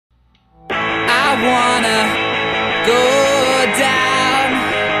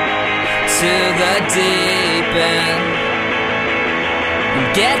deep end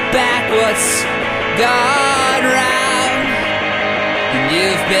and get back what's gone round. And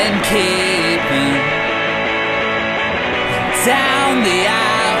you've been keeping down the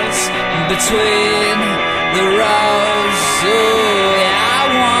aisles between the rows. Ooh, yeah, I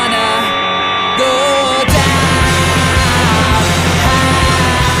wanna go down.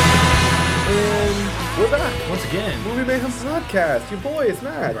 We're back Once again. Movie Mayhem podcast. Your boy is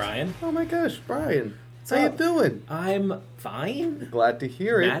Matt. Brian. Oh my gosh, Brian. How you doing? I'm fine. Glad to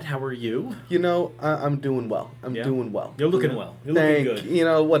hear it. Matt, how are you? You know, I'm doing well. I'm doing well. You're looking well. You're looking good. You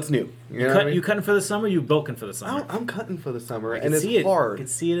know, what's new? You know what I mean? You cutting for the summer? You bulking for the summer? I'm cutting for the summer, I and can it's see it. hard. I can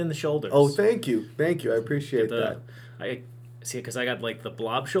see it in the shoulders. Oh, thank you. Thank you. I appreciate that. I see it because I got like the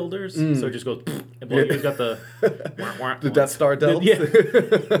blob shoulders, so it just goes. Well, you got the The Death Star delts.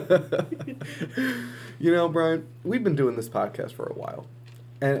 Yeah. You know, Brian, we've been doing this podcast for a while.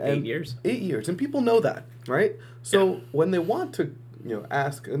 And 8 years. 8 years, and people know that, right? So when they want to,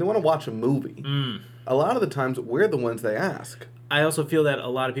 ask, and they want to watch a movie, a lot of the times we're the ones they ask. I also feel that a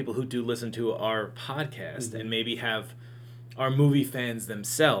lot of people who do listen to our podcast and maybe are movie fans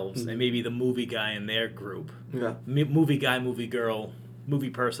themselves, and maybe the movie guy in their group, movie guy, movie girl, movie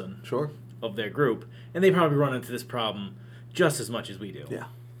person, Sure. of their group, and they probably run into this problem just as much as we do. Yeah.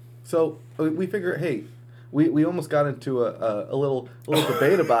 So we figure, hey, we almost got into a little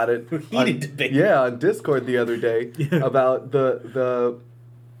debate about it. Heated debate. Yeah, on Discord the other day about the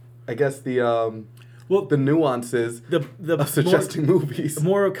nuances of suggesting movies. The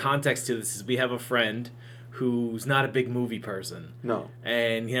more context to this is we have a friend who's not a big movie person. No.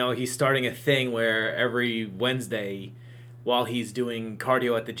 And, he's starting a thing where every Wednesday, while he's doing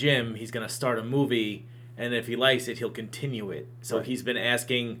cardio at the gym, he's going to start a movie, and if he likes it, he'll continue it. So He's been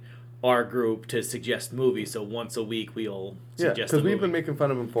asking our group to suggest movies, so once a week we'll suggest a movie. Because we've been making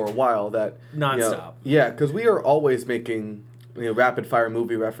fun of him for a while. That nonstop. Because we are always making rapid fire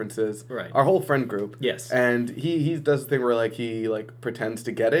movie references. Right. Our whole friend group. Yes. And he does the thing where he pretends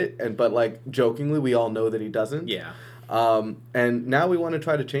to get it, but jokingly we all know that he doesn't. Yeah. And now we want to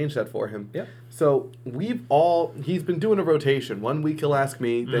try to change that for him. Yep. So he's been doing a rotation. 1 week he'll ask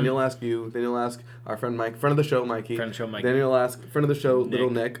me, then he'll ask you, then he'll ask our friend Mike, friend of the show, Mikey. Friend of the show, Mikey. Then he'll ask friend of the show, little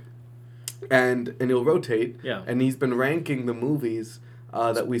Nick. And he'll rotate. Yeah. And he's been ranking the movies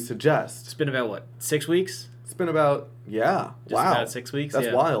that we suggest. It's been about, 6 weeks? It's been about, wow. About 6 weeks?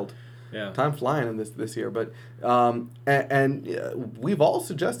 That's wild. Yeah. Time flying in this year. But, we've all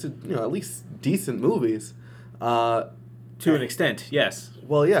suggested, at least decent movies. To an extent, yes.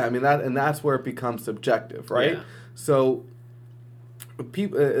 Well, yeah, I mean, that's where it becomes subjective, right? Yeah. So,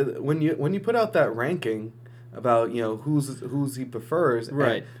 people, when you put out that ranking about who's he prefers,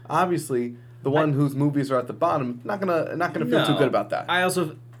 right? Obviously, the one whose movies are at the bottom not gonna feel too good about that.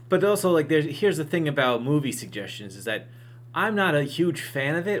 Here's the thing about movie suggestions is that I'm not a huge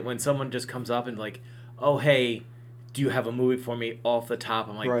fan of it when someone just comes up and oh hey, do you have a movie for me off the top?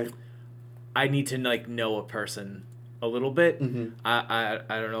 I'm like, right. I need to know a person a little bit. Mm-hmm. I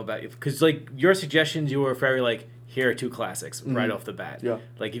don't know about you because your suggestions, you were very here are two classics right off the bat. Yeah.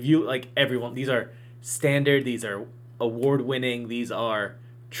 If you everyone, these are standard, these are award winning, these are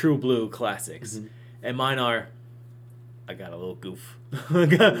true blue classics, and mine are. I got a little goof. I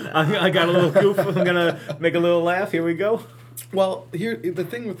got a little goof. I'm gonna make a little laugh. Here we go. Well, here the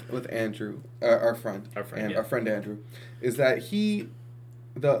thing with Andrew, our friend Andrew, is that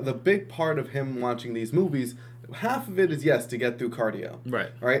the big part of him watching these movies, half of it is to get through cardio,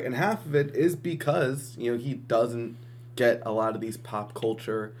 right, and half of it is because he doesn't get a lot of these pop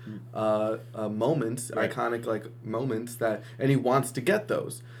culture moments, iconic moments and he wants to get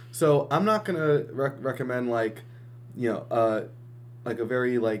those. So I'm not gonna recommend a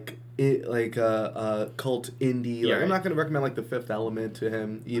very cult indie. I'm not gonna recommend The Fifth Element to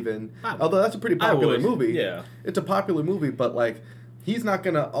him even. Although that's a pretty popular movie. Yeah, it's a popular movie, but he's not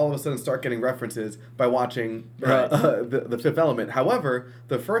gonna all of a sudden start getting references by watching the Fifth Element. However,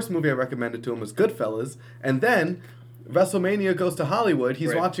 the first movie I recommended to him was Goodfellas, and then WrestleMania Goes to Hollywood.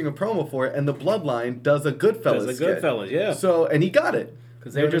 He's watching a promo for it, and the Bloodline does a Goodfellas skit. Goodfellas, yeah. So, and he got it.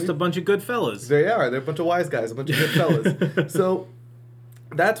 Because they're just a bunch of good fellas. They are. They're a bunch of wise guys, a bunch of good fellas. So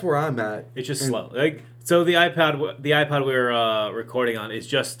that's where I'm at. It's just slow. So the iPod we're recording on is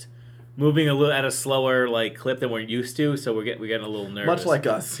just moving a little at a slower clip than we're used to. So we're getting a little nervous. Much like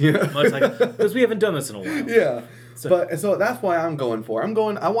us, because we haven't done this in a while. Yeah. So that's why I'm going for.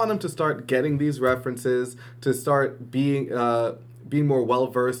 I want him to start getting these references, to start being more well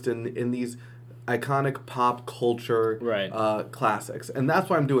versed in these iconic pop culture Right. classics. And that's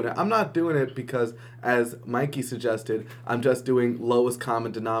why I'm doing it. I'm not doing it because, as Mikey suggested, I'm just doing lowest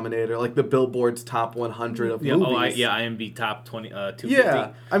common denominator, like the Billboard's top 100 of movies. IMDb top 250.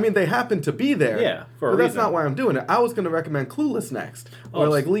 Yeah, I mean, they happen to be there. Yeah, for a but that's reason. not why I'm doing it. I was going to recommend Clueless next, or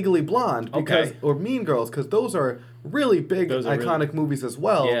like Legally Blonde, because or Mean Girls, because those are really big, iconic movies as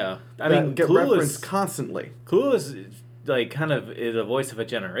well. Yeah, I that mean, get Clueless, referenced constantly. Clueless, like, kind of is a voice of a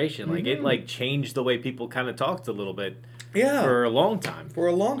generation. Like, it like changed the way people kind of talked a little bit. Yeah, for a long time.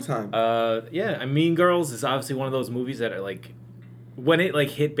 Yeah, and Mean Girls is obviously one of those movies that are like, when it like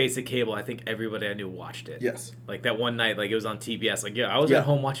hit basic cable, I think everybody I knew watched it. Yes. Like that one night, like it was on TBS. Like, I was at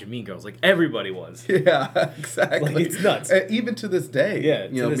home watching Mean Girls. Like everybody was. Yeah, exactly. Like, it's nuts. Even to this day. Yeah,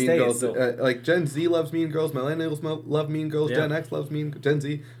 you know, this Mean day Girls. still... like Gen Z loves Mean Girls. Millennials love Mean Girls. Yeah. Gen X loves Gen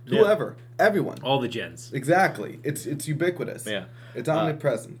Z. Whoever, everyone. All the gens. Exactly. It's ubiquitous. Yeah. It's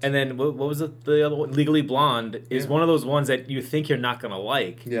omnipresent. And then what was it? The other one, Legally Blonde, is one of those ones that you think you're not gonna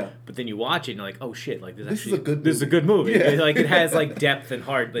like. Yeah. But then you watch it and you're like, oh shit! Like this is a good movie. This is a good movie. Yeah. Like it has like depth and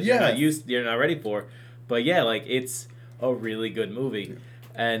heart that you're not ready for. But yeah, like it's a really good movie.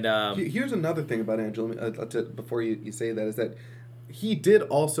 And here's another thing about Angela. Before you say that, is that he did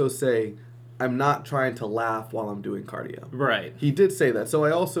also say, I'm not trying to laugh while I'm doing cardio. Right. He did say that. So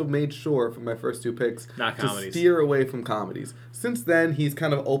I also made sure for my first two picks to steer away from comedies. Since then, he's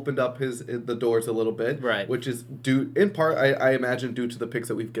kind of opened up the doors a little bit. Right. Which is due, in part, I imagine, due to the picks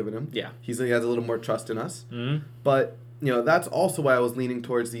that we've given him. Yeah. He has a little more trust in us. Mm-hmm. But, that's also why I was leaning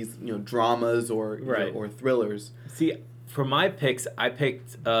towards these, dramas or or thrillers. See, for my picks, I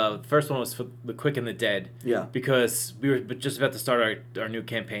picked the first one was for The Quick and the Dead. Yeah. Because we were just about to start our new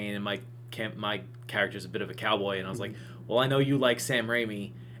campaign, and my character's a bit of a cowboy, and I was like, well, I know you like Sam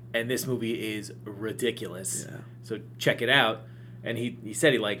Raimi, and this movie is ridiculous. Yeah. So check it out. And he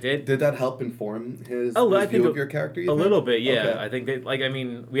said he liked it. Did that help inform his view of your character? A little bit, yeah. Okay. I think that, like, I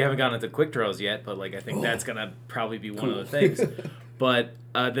mean, we haven't gotten into quick draws yet, but like I think that's gonna probably be one of the things. But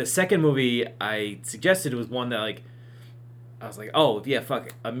the second movie I suggested was one that like I was like, oh yeah, fuck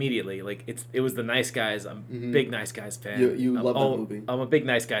it, immediately. Like it was The Nice Guys. I'm a big Nice Guys fan. You love that movie. I'm a big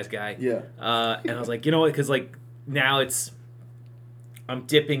Nice Guys guy. Yeah. And I was like, you know what? Because like now I'm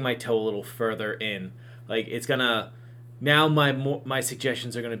dipping my toe a little further in. Like it's gonna now my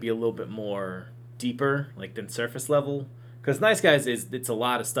suggestions are gonna be a little bit more deeper, like than surface level. Because Nice Guys it's a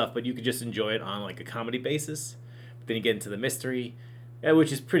lot of stuff, but you could just enjoy it on like a comedy basis. But then you get into the mystery,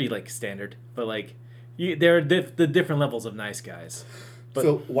 which is pretty like standard. But like. There are the different levels of Nice Guys. But,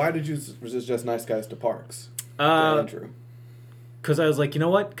 so why did you suggest Nice Guys to Parks? To Andrew? Because I was like, you know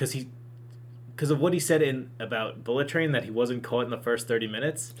what? Because of what he said about Bullet Train, that he wasn't caught in the first 30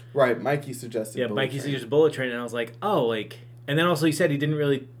 minutes. Right, Mikey suggested Bullet Train. Mikey suggested Bullet Train, and I was like, oh, like... And then also he said he didn't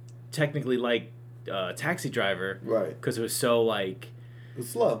really technically like Taxi Driver. Right. Because it was so, like... It was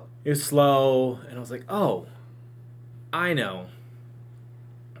slow. It was slow, and I was like, oh, I know.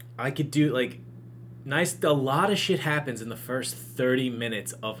 I could do, like... A lot of shit happens in the first 30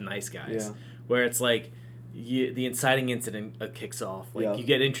 minutes of Nice Guys. Yeah. Where it's like the inciting incident kicks off. Like you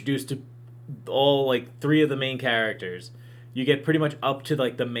get introduced to all like three of the main characters. You get pretty much up to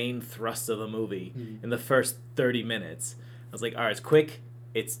like the main thrust of the movie in the first 30 minutes. I was like, all right, it's quick,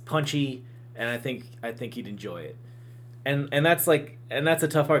 it's punchy, and I think you'd enjoy it. And that's a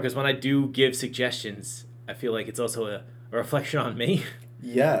tough part because when I do give suggestions, I feel like it's also a reflection on me.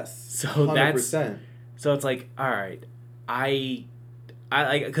 Yes. So 100%. So it's like, all right, I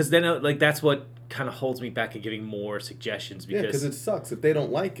like, because then like that's what kind of holds me back at giving more suggestions because it sucks if they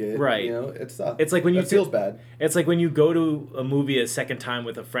don't like it. Right. It sucks. It's like when you feels bad. It's like when you go to a movie a second time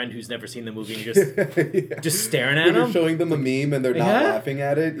with a friend who's never seen the movie and you're just staring at them. You're showing them a meme and they're not laughing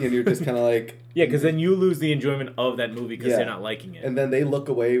at it, and you're just kind of like. Yeah, because then you lose the enjoyment of that movie because they're not liking it. And then they look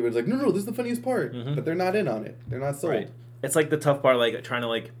away. It's like, no, this is the funniest part, but they're not in on it. They're not sold. Right. It's like the tough part, like trying to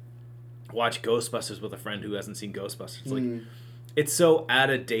like watch Ghostbusters with a friend who hasn't seen Ghostbusters. Like, it's so out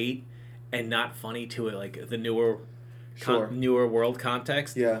of date and not funny to it, like the newer world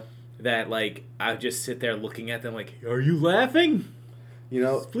context. Yeah. That like I just sit there looking at them like, are you laughing?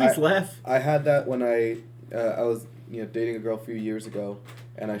 Please laugh. I had that when I was dating a girl a few years ago,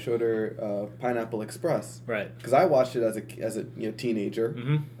 and I showed her Pineapple Express. Right. Because I watched it as a teenager,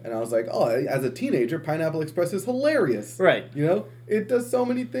 and I was like, oh, as a teenager, Pineapple Express is hilarious. Right. It does so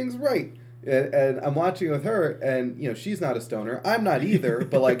many things right. And I'm watching it with her, and she's not a stoner. I'm not either.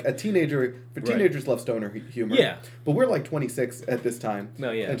 But like teenagers love stoner humor. Yeah. But we're like 26 at this time. No,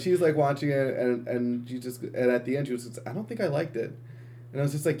 yeah. And she's like watching it, and at the end she was just, I don't think I liked it. And I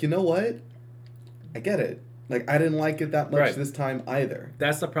was just like, you know what? I get it. Like I didn't like it that much this time either.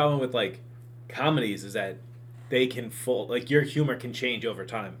 That's the problem with like comedies is that they can your humor can change over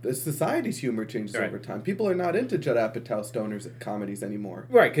time. The society's humor changes Right. over time. People are not into Judd Apatow stoners comedies anymore.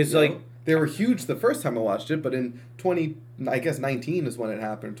 Right, because they were huge the first time I watched it, but in 19 is when it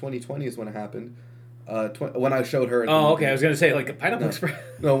happened. 2020 is when it happened. When I showed her. Oh, okay. I was gonna say Pineapple Express.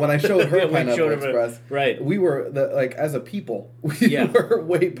 No, when I showed her Pineapple Express, right? We were as a people, we were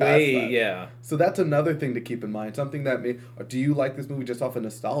way past that. Yeah. So that's another thing to keep in mind. Something that do you like this movie just off of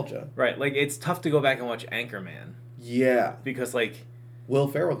nostalgia? Right. Like it's tough to go back and watch Anchorman. Yeah. Because Will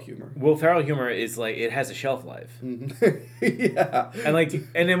Ferrell humor. Will Ferrell humor is it has a shelf life. Mm-hmm. Yeah.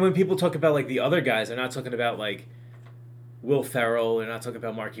 And then when people talk about the other guys, they're not talking about Will Ferrell, they're not talking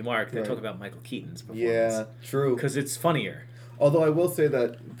about Marky Mark, they're talking about Michael Keaton's performance. Yeah, true. Because it's funnier. Although I will say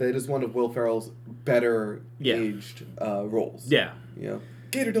that is one of Will Ferrell's better aged roles. Yeah. You know,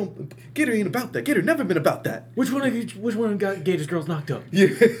 Gator ain't about that. Gator never been about that. Which one got Gator's girls knocked up? Yeah.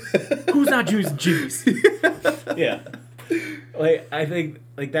 Who's not using Jimmy's? Yeah. I think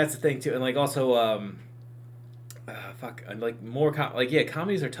that's the thing too, and also more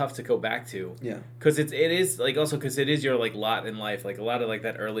comedies are tough to go back to. Yeah. Because it is also because it is your lot in life, a lot of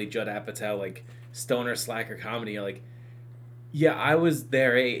that early Judd Apatow stoner slacker comedy. You're yeah,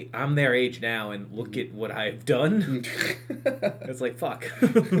 I'm their age now, and look at what I've done. It's fuck.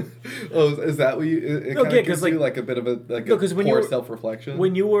 Oh, is that what you? It kind of gives you a bit of a poor self-reflection.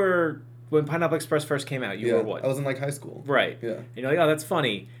 When Pineapple Express first came out, you were what? I was in high school. Right. Yeah. And you're oh, that's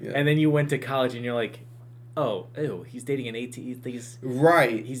funny. Yeah. And then you went to college, and you're oh, ew, he's dating an 18.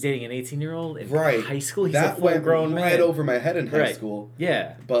 Right. He's dating an 18-year-old in high school. He's that a full-grown man. Right over my head in high school.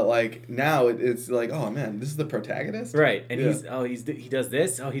 Yeah. But now it's oh man, this is the protagonist. Right. And he does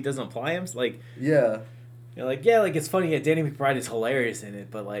this. Oh, he doesn't apply him. Yeah. You're it's funny. Yeah, Danny McBride is hilarious in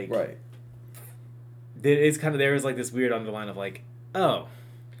it, but right. It's kind of there is this weird underline of oh.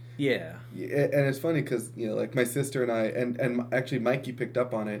 Yeah. And it's funny because my sister and I and actually Mikey picked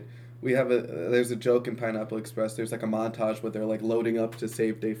up on it. We have there's a joke in Pineapple Express. There's a montage where they're loading up to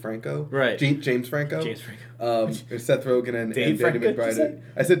save Dave Franco. Right. James Franco. James Franco. There's Seth Rogen and Danny McBride.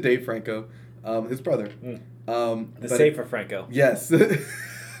 I said Dave Franco, his brother. The save for Franco. Yes. They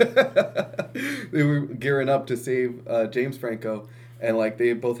were gearing up to save James Franco, and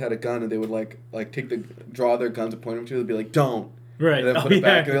they both had a gun, and they would draw their guns and point them to it, and be don't. Right. And then put it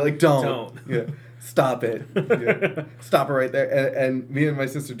back, and they're don't. Yeah. Stop it. Yeah. Stop it right there. And me and my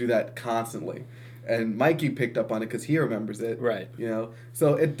sister do that constantly. And Mikey picked up on it because he remembers it. Right.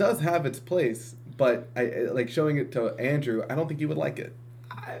 So it does have its place, but I showing it to Andrew, I don't think he would like it.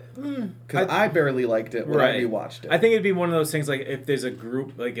 Because I barely liked it when I rewatched it. I think it'd be one of those things if there's a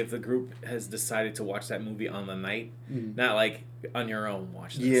group, if the group has decided to watch that movie on the night, not on your own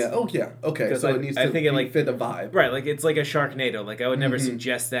watch this. Yeah. Oh yeah. Okay. So it needs to fit the vibe. Right. It's like a Sharknado. I would never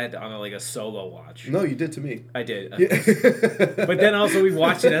suggest that on a solo watch. No, you did to me. I did. Yeah. But then also we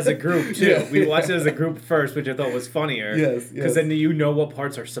watched it as a group too. Yeah. We watched it as a group first, which I thought was funnier. Yes. Because then what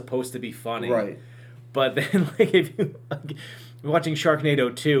parts are supposed to be funny. Right. But then if you watching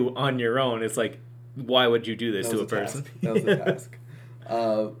Sharknado 2 on your own, it's why would you do this to a person? That was a task.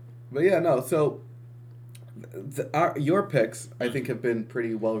 But yeah, no. So your picks, I think, have been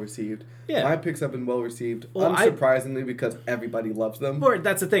pretty well received. Yeah. My picks have been well received, unsurprisingly, because everybody loves them. Or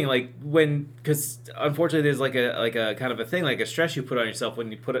that's the thing, because unfortunately, there's a kind of a thing, a stress you put on yourself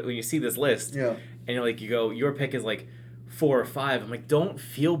when you see this list. Yeah. And you go, your pick is 4 or 5. I'm don't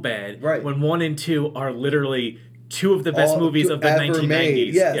feel bad. Right. When 1 and 2 are literally two of the best movies of the 1990s.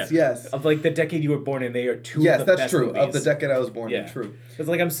 Made. Yes, yes. Of the decade you were born in, they are two of the best movies. Yes, that's true. Of the decade I was born in, true.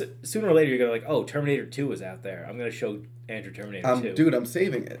 Because sooner or later you're going to oh, Terminator 2 is out there. I'm going to show Andrew Terminator 2. Dude, I'm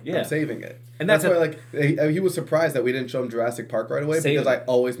saving it. Yeah. I'm saving it. And that's why he was surprised that we didn't show him Jurassic Park right away because I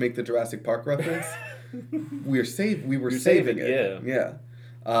always make the Jurassic Park reference. We were saving it. Yeah.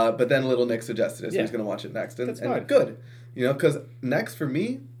 But then Little Nick suggested it, so he's going to watch it next. And good. Because next for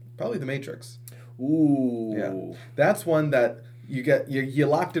me, probably The Matrix. Ooh. Yeah. That's one that you're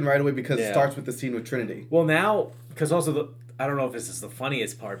locked in right away because it starts with the scene with Trinity. Well, now, because also I don't know if this is the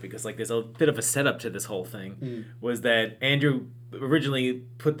funniest part because there's a bit of a setup to this whole thing, was that Andrew originally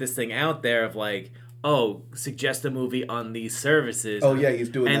put this thing out there of suggest a movie on these services. Oh yeah, he's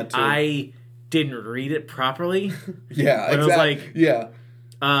doing that too. And I didn't read it properly. Yeah, but exactly.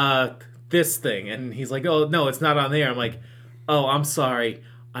 I was this thing, and he's oh no, it's not on there. I'm oh, I'm sorry.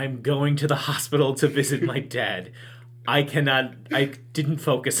 I'm going to the hospital to visit my dad. I didn't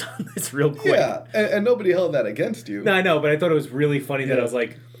focus on this real quick. Yeah, and nobody held that against you. No, I know, but I thought it was really funny that I was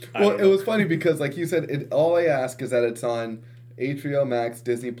well, it was funny because, you said, all I ask is that it's on HBO Max,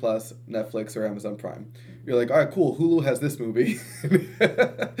 Disney Plus, Netflix, or Amazon Prime. you're like, all right, cool. Hulu has this movie.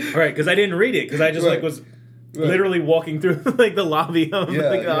 Right, because I didn't read it because I just like was literally walking through like the lobby of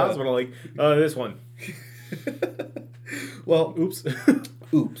like the hospital, like, oh, this one. Well,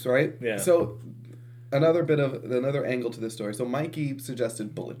 oops, right? Yeah. So another angle to this story. So Mikey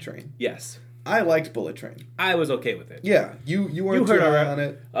suggested Bullet Train. Yes. I liked Bullet Train. I was okay with it. Yeah, you weren't too high on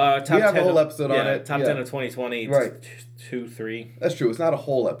it. Top we have 10 a whole episode on it. Top 10 of 2020. Right. 2, 3. That's true. It's not a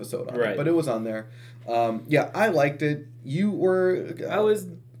whole episode on it, but it was on there. I liked it. You were.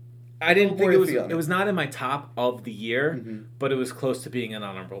 I didn't think it was not in my top of the year, but it was close to being an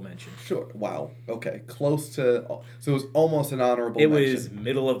honorable mention. Sure. Wow. Okay. Close to. So it was almost an honorable mention. It was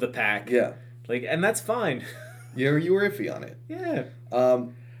middle of the pack. Yeah. And that's fine. You were iffy on it. Yeah.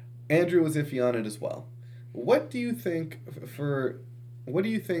 Andrew was iffy on it as well. What do you think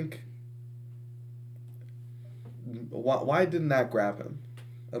why didn't that grab him?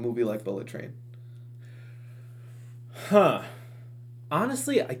 A movie like Bullet Train. Huh.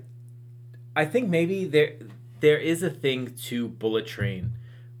 Honestly, I think maybe there is a thing to Bullet Train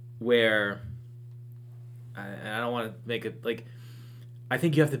where I don't want to make it like I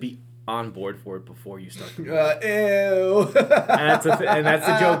think you have to be on board for it before you start. Ew. And that's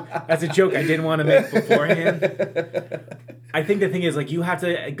a joke. That's a joke I didn't want to make beforehand. I think the thing is like you have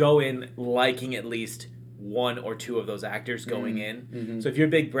to go in liking at least one or two of those actors going in. Mm-hmm. So if you're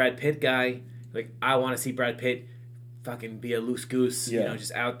a big Brad Pitt guy, like I want to see Brad Pitt fucking be a loose goose,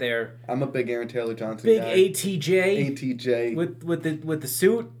 just out there. I'm a big Aaron Taylor Johnson big guy. ATJ with the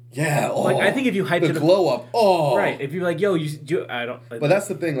suit. Yeah, like I think if you hyped the glow up, right? If you're like, yo, I don't. But that's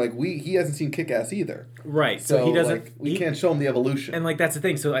the thing. Like he hasn't seen Kick-Ass either, right? So he doesn't. Like, we can't show him the evolution. And like that's the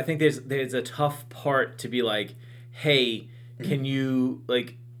thing. So I think there's a tough part to be like, hey, can you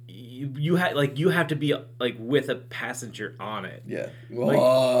like. You have to be like with a passenger on it. Yeah, like,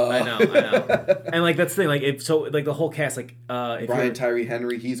 I know, and like that's the thing. Like if so, like the whole cast, like Brian Tyree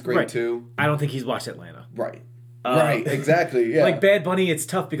Henry, he's great too. I don't think he's watched Atlanta. Right. Right, exactly. Yeah. Like Bad Bunny, it's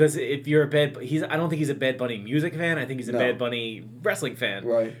tough because if you're I don't think he's a Bad Bunny music fan. I think he's a Bad Bunny wrestling fan.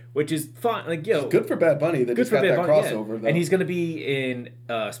 Right. Which is fun. Like it's good for Bad Bunny that he's got that crossover. Though. And he's gonna be in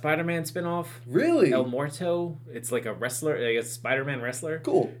Spider-Man spinoff. Really? El Muerto. It's like a wrestler, like a Spider-Man wrestler.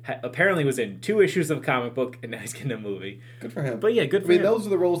 Cool. Apparently was in 2 issues of a comic book, and now he's getting a movie. Good for him. But yeah, good for him. Those are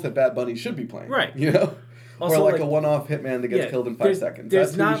the roles that Bad Bunny should be playing. Right. You know. Also, or like a one-off hitman that gets yeah, killed in 5 seconds.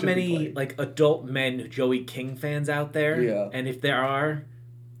 There's not many like adult men Joey King fans out there. Yeah. And if there are,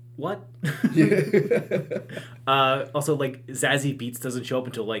 what? Yeah. Also, like Zazie Beetz doesn't show up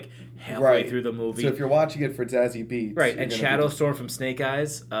until like halfway through the movie. So if you're watching it for Zazie Beetz, right? And Shadowstorm from Snake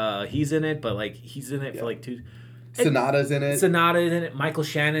Eyes, he's in it, but like he's in it for like 2. Sonata's in it. Sonata's in it. Michael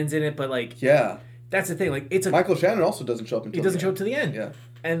Shannon's in it, but like that's the thing. Like it's Michael Shannon also doesn't show up until he doesn't show up to the end. Yeah.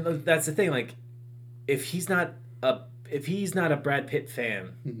 And that's the thing. Like if he's not a Brad Pitt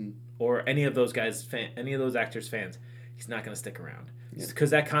fan or any of those guys any of those actors fans, he's not going to stick around because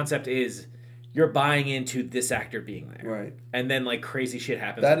that concept is you're buying into this actor being there, right? And then like crazy shit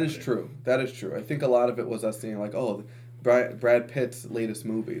happens. That is true. That is true. I think a lot of it was us saying like, oh, Brad Pitt's latest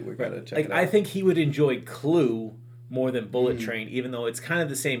movie. We gotta check it out. I think he would enjoy Clue more than Bullet Train, even though it's kind of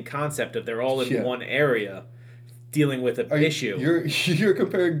the same concept of they're all in one area. Dealing with an issue. You're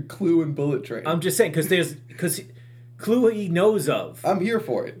comparing Clue and Bullet Train. I'm just saying because Clue he knows of. I'm here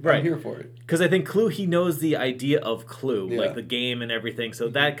for it. Right. I'm here for it. Because I think Clue he knows the idea of Clue, like the game and everything. So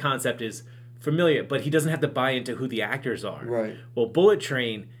that concept is familiar, but he doesn't have to buy into who the actors are. Right. Well, Bullet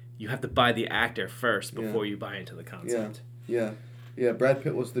Train, you have to buy the actor first before you buy into the concept. Yeah. Brad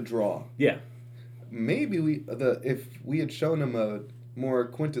Pitt was the draw. Yeah. Maybe if we had shown him a more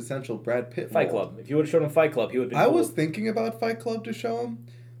quintessential Brad Pitt Fight Club. If you would have shown him Fight Club, he would have been cool. I was thinking about Fight Club to show him,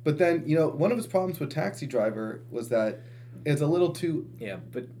 but then, one of his problems with Taxi Driver was that it's a little too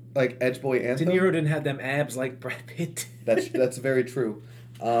like Edge Boy Anthem. De Niro didn't have them abs like Brad Pitt. That's very true.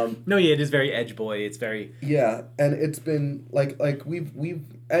 It is very Edge Boy. It's very and it's been like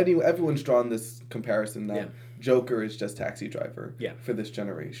everyone's drawn this comparison that Joker is just Taxi Driver for this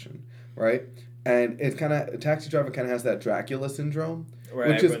generation, right? And it's Taxi Driver kind of has that Dracula syndrome,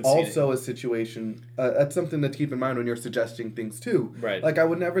 which is also a situation. That's something to keep in mind when you're suggesting things too. Right. Like I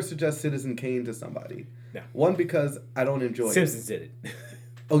would never suggest Citizen Kane to somebody. No. One, because I don't enjoy Simpsons did it.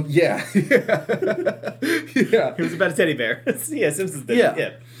 Oh yeah. Yeah. It was about a teddy bear. Simpsons did it.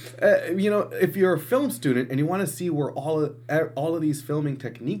 Yeah. If you're a film student and you want to see where all of these filming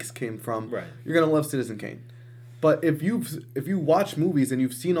techniques came from, you're gonna love Citizen Kane. But if you watch movies and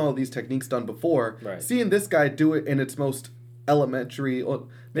you've seen all of these techniques done before, seeing this guy do it in its most elementary or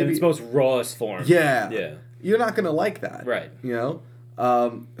maybe in its most rawest form, you're not gonna like that, right?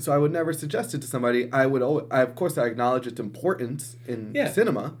 So I would never suggest it to somebody. Of course, I acknowledge its importance in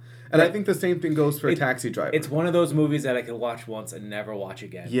cinema. And I think the same thing goes for Taxi Driver. It's one of those movies that I could watch once and never watch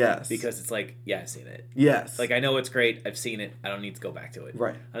again. Yes. Because it's like, I've seen it. Yes. Like, I know it's great. I've seen it. I don't need to go back to it.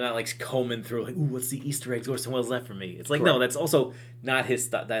 Right. I'm not, like, combing through, like, ooh, what's the Easter eggs or someone's left for me? It's like, Correct. no, that's also not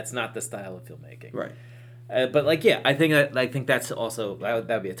that's not the style of filmmaking. Right. But, like, yeah, I think that's also, that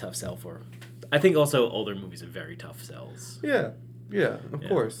would be a tough sell for. I think also older movies are very tough sells. Yeah. Yeah, of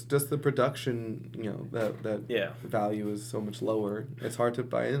course. Just the production, that value is so much lower. It's hard to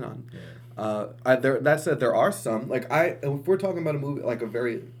buy in on. Yeah. That said, there are some, like, if we're talking about a movie, like a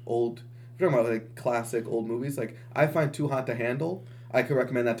very old, if we're talking about like classic old movies, like, I find Too Hot to Handle, I could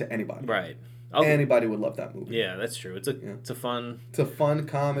recommend that to anybody. Right. Anybody would love that movie. Yeah, that's true. It's a fun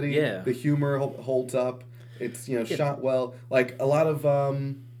comedy. Yeah. The humor holds up. It's, shot well. Like, a lot of,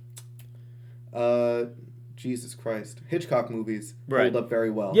 Jesus Christ. Hitchcock movies hold up very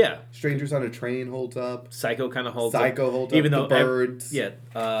well. Yeah. Strangers on a Train holds up. Psycho kind of holds up. Psycho holds up. Even though The Birds.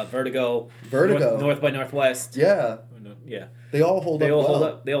 Vertigo. North by Northwest. Yeah. Yeah. They all hold up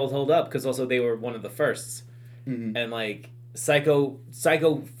well. They all hold up because also they were one of the firsts. Mm-hmm. And like Psycho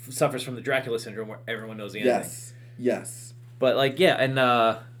suffers from the Dracula syndrome where everyone knows the ending. Yes. But like, yeah, and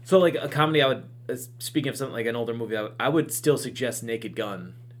so like a comedy I would, speaking of something like an older movie, I would still suggest Naked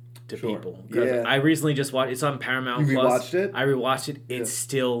Gun to people. Yeah. I recently just watched, it's on Paramount You Plus. rewatched it? I rewatched it. It's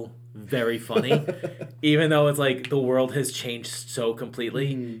still very funny. Even though it's like the world has changed so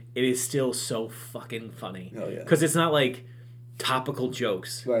completely, it is still so fucking funny. Oh, yeah. Because it's not like topical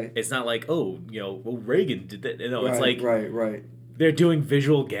jokes. Right. It's not like, Reagan did that. No, it's like Right. they're doing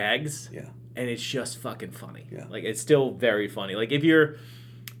visual gags. Yeah. And it's just fucking funny. Yeah. Like, it's still very funny. Like, if you're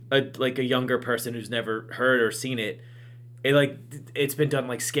a younger person who's never heard or seen it, it's been done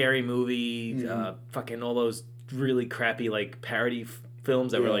like Scary Movie, fucking all those really crappy like parody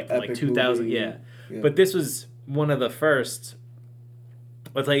films that were like from like 2000. Yeah. But this was one of the first.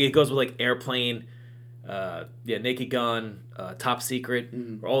 It's like it goes with like Airplane, Naked Gun, Top Secret,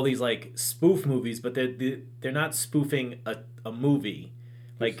 or all these like spoof movies, but they're not spoofing a movie.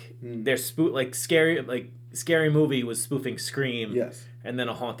 Like they're Scary Movie was spoofing Scream. Yes. And then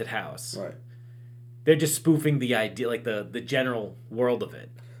A Haunted House. Right. They're just spoofing the idea, like the general world of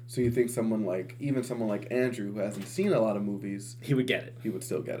it. So you think someone like Andrew, who hasn't seen a lot of movies, he would get it. He would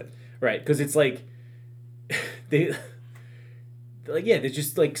still get it. Right, because it's like they're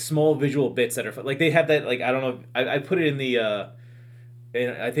just like small visual bits that are fun. Like they have that, like, I don't know, I put it in the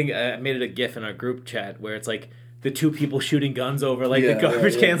and I think I made it a GIF in our group chat where it's like the two people shooting guns over like the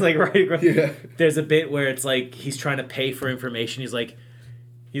garbage cans, like right. Yeah. There's a bit where it's like he's trying to pay for information. He's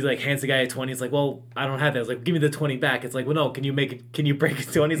like hands the guy a 20. He's like, well, I don't have that. I was like, give me the 20 back. It's like, well, no, can you break it to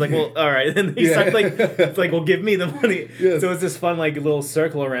 20? He's like, well, all right. And he starts like, it's like, well, give me the money. Yes. So it's this fun like little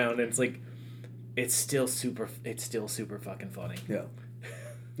circle around, and it's like, it's still super fucking funny. Yeah.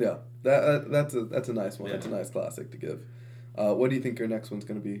 Yeah. That's a nice one. Yeah. That's a nice classic to give. What do you think your next one's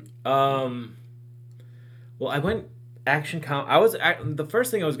gonna be? Well, I went action the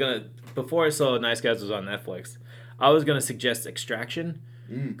first thing I was gonna, before I saw Nice Guys was on Netflix, I was gonna suggest Extraction.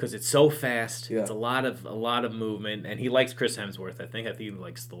 Because it's so fast, it's a lot of movement, and he likes Chris Hemsworth. I think he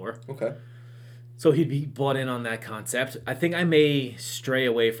likes Thor. Okay. So he'd be bought in on that concept. I think I may stray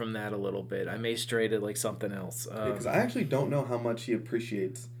away from that a little bit. I may stray to like something else. Because I actually don't know how much he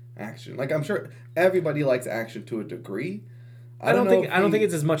appreciates action. Like, I'm sure everybody likes action to a degree. I don't think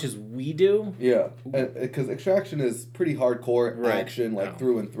it's as much as we do. Yeah, because Extraction is pretty hardcore action, like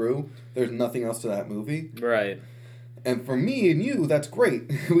through and through. There's nothing else to that movie. Right. And for me and you, that's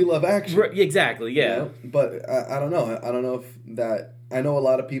great. We love action. Right, exactly, yeah. You know? But I don't know. I don't know if that... I know a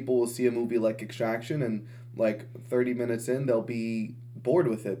lot of people will see a movie like Extraction and like 30 minutes in, they'll be bored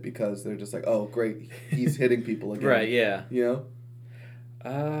with it because they're just like, oh, great, he's hitting people again. Right, yeah. You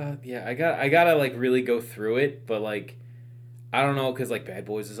know? Yeah, I gotta like really go through it, but like, I don't know, because like Bad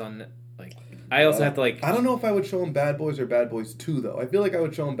Boys is on... Like, I also have to like... I don't know if I would show him Bad Boys or Bad Boys 2, though. I feel like I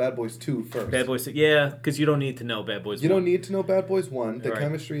would show him Bad Boys 2 first. Bad Boys 2, yeah, because you don't need to know Bad Boys 1. You don't need to know Bad Boys 1. The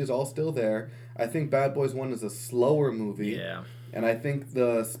chemistry is all still there. I think Bad Boys 1 is a slower movie. Yeah. And I think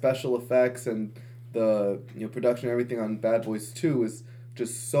the special effects and the production and everything on Bad Boys 2 is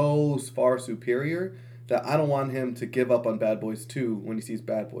just so far superior that I don't want him to give up on Bad Boys 2 when he sees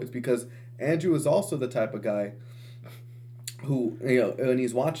Bad Boys. Because Andrew is also the type of guy who, when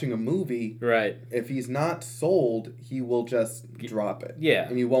he's watching a movie, right, if he's not sold, he will just drop it. Yeah.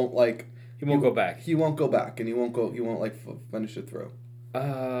 And he won't like... He won't go back. He won't go back, and he won't like finish it through.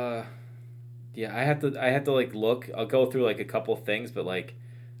 Yeah, I have to like look. I'll go through like a couple things, but like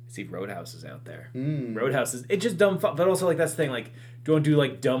See, Roadhouse is out there. Mm. Roadhouse is it's just dumb fun, but also like that's the thing. Like, don't do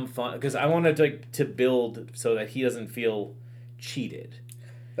like dumb fun because I wanted to build so that he doesn't feel cheated.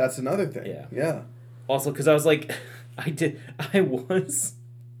 That's another thing. Yeah. Yeah. Also, because I was like,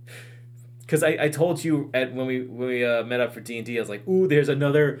 because I told you when we met up for D&D, I was like, ooh, there's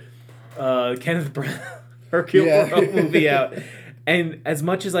another Kenneth Branagh Hercule Poirot movie out, and as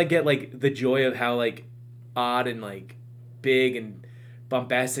much as I get like the joy of how like odd and like big and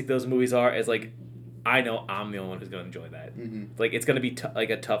bombastic those movies are, as like I know I'm the only one who's gonna enjoy that. Mm-hmm. Like it's gonna be like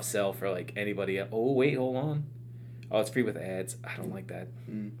a tough sell for like anybody else. Oh wait, hold on. Oh, it's free with ads. I don't like that.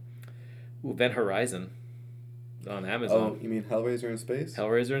 Mm. Ooh, Event Horizon on Amazon. Oh, you mean Hellraiser in space?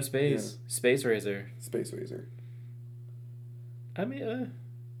 Hellraiser in space. Yeah. Space Razor. Space Razor. I mean,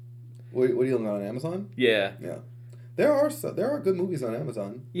 What are you looking on Amazon? yeah. Yeah. There are good movies on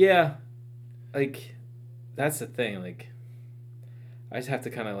Amazon. Yeah. Like, that's the thing. Like, I just have to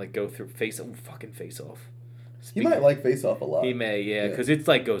kind of like go through Face Off. He might like Face Off a lot. He may, yeah, because it's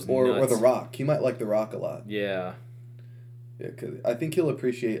like goes nuts. Or The Rock. He might like The Rock a lot. Yeah. Yeah, because I think he'll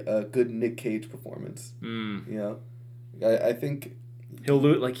appreciate a good Nick Cage performance. Mm. You know, I think he'll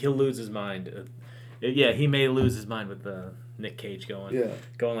lose his mind. Yeah, he may lose his mind with Nick Cage going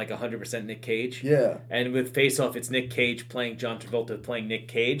like 100% Nick Cage. Yeah. And with Face Off, it's Nick Cage playing John Travolta playing Nick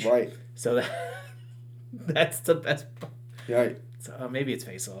Cage. Right. So that's the best. Right. So maybe it's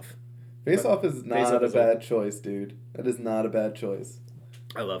Face Off. Face Off is not a bad choice, dude. That is not a bad choice.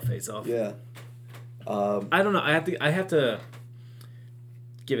 I love Face Off. Yeah. I don't know. I have to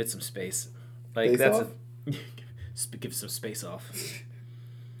give it some space. Like give some space off.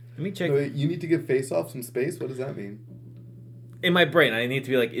 Let me check. No, you need to give Face Off some space. What does that mean? In my brain, I need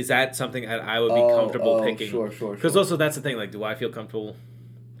to be like, is that something that I would be comfortable picking? Sure. Because also that's the thing. Like, do I feel comfortable?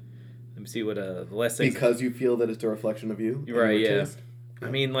 Let me see what the last thing. Because you feel that it's a reflection of you. Right. Yeah. I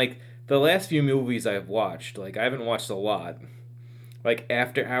mean, like the last few movies I've watched, like I haven't watched a lot. Like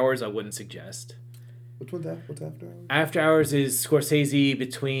After Hours, I wouldn't suggest. Which one's that? What's After Hours? After Hours is Scorsese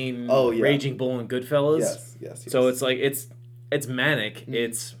between Raging Bull and Goodfellas. Yes. So it's like it's manic. Mm-hmm.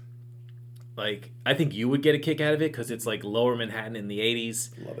 It's like I think you would get a kick out of it because it's like Lower Manhattan in the 80s.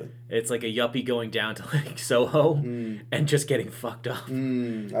 Love it. It's like a yuppie going down to like Soho and just getting fucked up.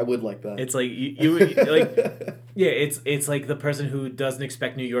 I would like that. It's like you like yeah. It's like the person who doesn't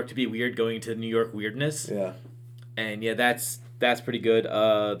expect New York to be weird going to New York weirdness. Yeah. And yeah, that's pretty good.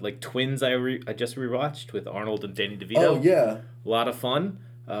 Like Twins, I just rewatched with Arnold and Danny DeVito. Oh yeah, a lot of fun.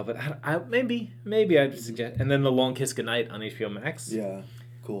 But I maybe I'd suggest. And then The Long Kiss Goodnight on HBO Max. Yeah,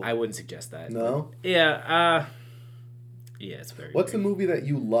 cool. I wouldn't suggest that. No. Yeah. Yeah, it's very. What's weird. a movie that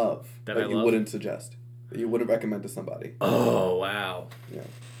you love that you love? wouldn't suggest? That you wouldn't recommend to somebody? Oh wow. Yeah.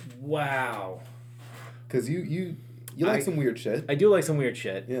 Wow. Because you like some weird shit. I do like some weird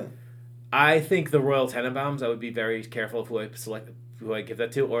shit. Yeah. I think The Royal Tenenbaums, I would be very careful of who I give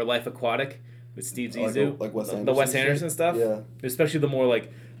that to, or Life Aquatic with Steve Zissou. Like Wes Anderson. The Wes Anderson stuff. Yeah. Especially the more like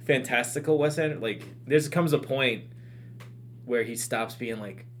fantastical Wes Anderson. Like there comes a point where he stops being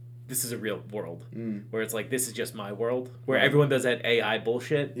like, this is a real world. Where it's like, this is just my world. Where everyone does that AI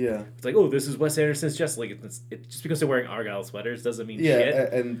bullshit. Yeah. It's like, oh, this is Wes Anderson's just like, it's just because they're wearing Argyle sweaters doesn't mean shit.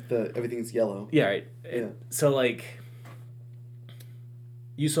 Yeah, and everything's yellow. Yeah, right. Yeah. So like,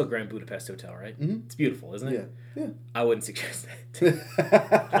 you saw Grand Budapest Hotel, right? Mm-hmm. It's beautiful, isn't it? Yeah. I wouldn't suggest it.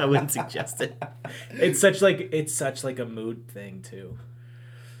 I wouldn't suggest it. It's such like a mood thing too.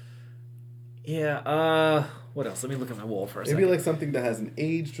 Yeah. What else? Let me look at my wall for a second. Maybe like something that hasn't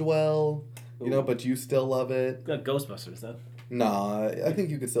aged well, but you still love it. Ghostbusters, though. Nah, I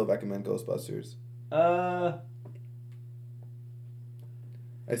think you could still recommend Ghostbusters.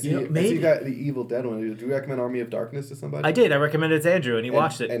 I see you got the Evil Dead one. Do you recommend Army of Darkness to somebody? I did. I recommended it to Andrew, and he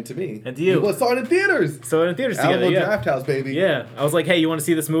watched it. And to me. And to you. We saw it in theaters. Saw it in theaters together, Alamo Draft House, baby. Yeah. I was like, hey, you want to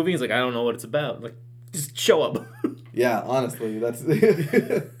see this movie? He's like, I don't know what it's about. I'm like, just show up. Yeah, honestly, that's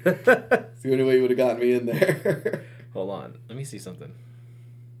the only way you would have gotten me in there. Hold on. Let me see something.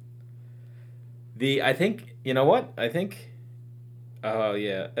 I think, you know what? Oh,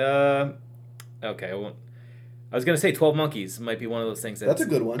 yeah. Okay, I won't. I was going to say 12 Monkeys might be one of those things. That's a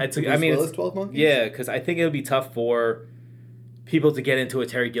good one. As well as 12 Monkeys? Yeah, because I think it would be tough for people to get into a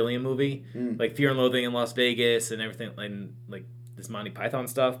Terry Gilliam movie. Like Fear and Loathing in Las Vegas and everything, and like this Monty Python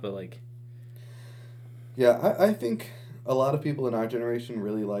stuff, but like... Yeah, I think a lot of people in our generation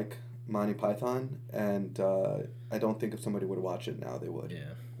really like Monty Python, and I don't think if somebody would watch it now, they would.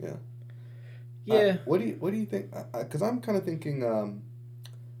 Yeah. Yeah. What do you think? Because I'm kind of thinking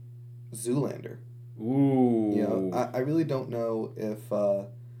Zoolander. Ooh. I really don't know if I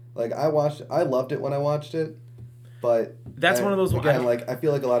loved it when I watched it, But that's one of those. Again, like I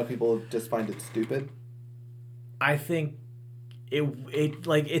feel like a lot of people just find it stupid. I think it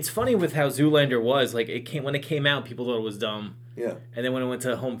like it's funny with how Zoolander was like when it came out, people thought it was dumb. Yeah. And then when it went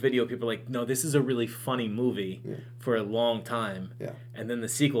to home video, people were like, no, this is a really funny movie for a long time. Yeah. And then the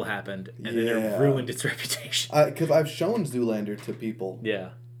sequel happened, and then it ruined its reputation. Because I've shown Zoolander to people.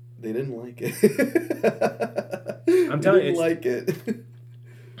 Yeah. They didn't like it. I'm telling you, they didn't like it.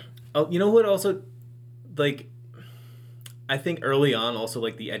 Oh, you know what? Also, like, I think early on, also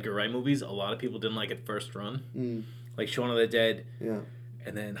like the Edgar Wright movies, a lot of people didn't like it first run. Like Shaun of the Dead. Yeah.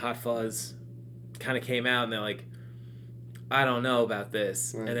 And then Hot Fuzz kind of came out, and they're like, I don't know about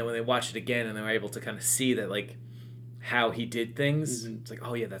this. Right. And then when they watched it again, and they were able to kind of see that like how he did things, it's like,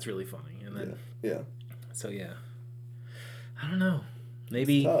 oh yeah, that's really funny. And then So yeah, I don't know.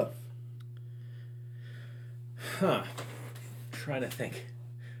 Maybe. It's tough. Huh. Trying to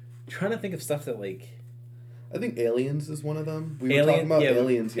think of stuff that like. I think Aliens is one of them. We were talking about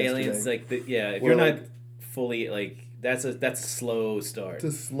Aliens yesterday. Aliens, like if you're not fully like that's a slow start. It's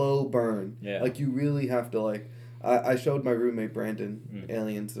a slow burn. Yeah. Like you really have to like. I showed my roommate Brandon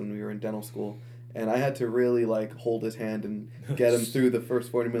Aliens when we were in dental school, and I had to really like hold his hand and get him through the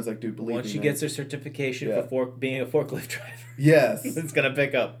first 40 minutes. Like, dude, believe me. Once she gets her certification for being a forklift driver, yes, it's gonna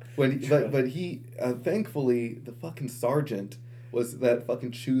pick up. But he thankfully the fucking sergeant was that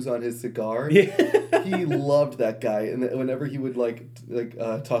fucking shoes on his cigar. Yeah. He loved that guy, and whenever he would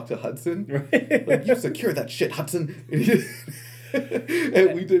talk to Hudson, like, you secure that shit, Hudson.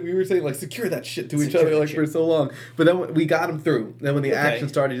 And we were saying like secure that shit to each other like for so long, but then we got him through. Then when the action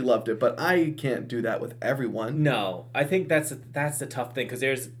started, he loved it. But I can't do that with everyone. No, I think that's the tough thing, because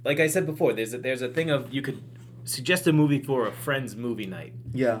there's, like I said before, there's a thing of you could suggest a movie for a friend's movie night.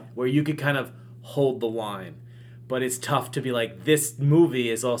 Yeah, where you could kind of hold the line, but it's tough to be like, this movie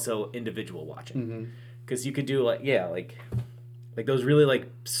is also individual watching, because you could do like those really like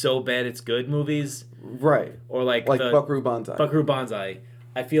so bad it's good movies. Right. Or like Buckaroo Banzai. Buckaroo Banzai.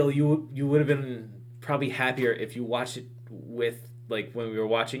 I feel you would have been probably happier if you watched it with, like, when we were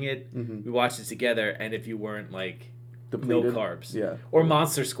watching it, we watched it together, and if you weren't like depleted. No carbs. Yeah. Or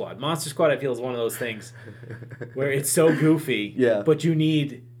Monster Squad. Monster Squad I feel is one of those things where it's so goofy, but you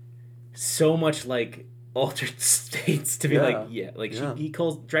need so much like altered states to be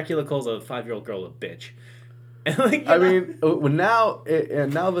Dracula calls a 5-year-old girl a bitch. Like, mean, now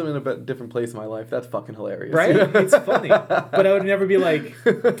I'm in a different place in my life. That's fucking hilarious, right? It's funny, but I would never be like,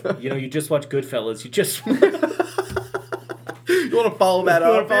 you just watch Goodfellas. You just you want to follow that up?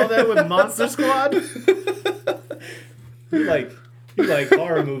 You want to follow that with Monster Squad? you like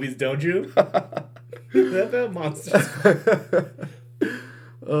horror movies, don't you? That Monster Squad.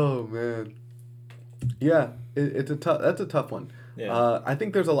 Oh man, yeah, that's a tough one. Yeah. I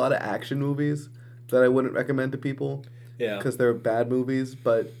think there's a lot of action movies that I wouldn't recommend to people. Yeah. Because they're bad movies,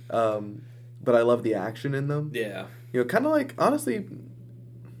 but I love the action in them. Yeah. Kind of like, honestly,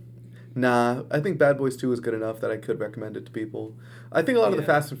 I think Bad Boys 2 is good enough that I could recommend it to people. I think a lot of the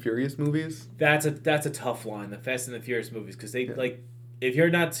Fast and Furious movies. That's a tough line, the Fast and the Furious movies, because they like, if you're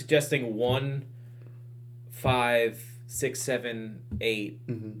not suggesting 1, 5, 6, 7,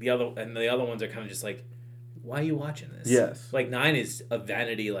 8, the other ones are kind of just like, why are you watching this? Yes. Like 9 is a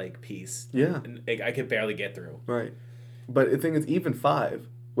vanity like piece. Yeah. And I could barely get through. Right. But the thing is, even 5,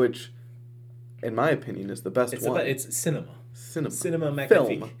 which, in my opinion, is the best one. It's cinema. Cinema McAfee.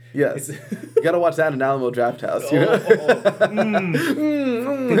 Film. Yes. You gotta watch that in Alamo Drafthouse.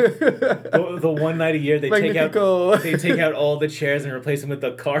 The one night a year they take out all the chairs and replace them with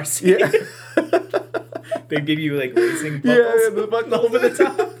the car seat. Yeah. They give you like racing buckles, the buckles over the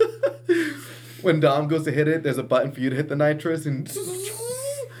top. When Dom goes to hit it, there's a button for you to hit the nitrous, and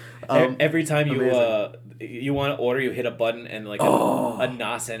every time you want to order, you hit a button, and like a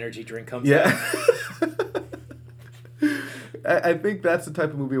NOS energy drink comes out. I think that's the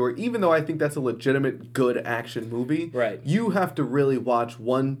type of movie where, even though I think that's a legitimate good action movie, right, you have to really watch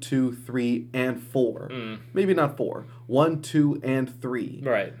 1, 2, 3, and 4. Maybe not 4. 1, 2, and 3.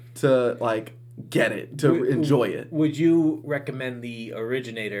 Right. To like get it, to enjoy it. Would you recommend the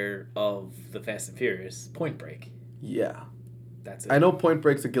originator of the Fast and Furious, Point Break? Yeah. That's it. I know Point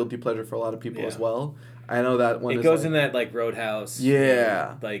Break's a guilty pleasure for a lot of people as well. I know that one. It goes in that like Roadhouse.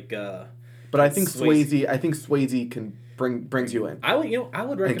 Yeah. But I think Swayze can brings you in. I would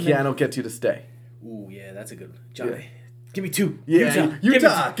recommend. And Keanu gets you to stay. Ooh, yeah, that's a good one. Johnny, give me 2. Yeah,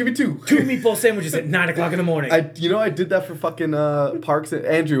 Utah, give me 2. 2 meatball sandwiches at 9:00 in the morning. I did that for fucking Parks and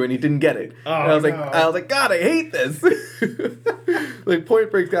Andrew, and he didn't get it. Oh, and I was like, God, I hate this. Like, Point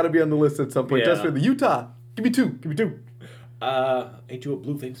Break's got to be on the list at some point. Just for the Utah, give me 2. Give me 2. Ain't you a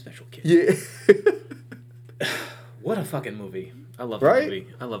blue thing special kid? Yeah. What a fucking movie. I love Right?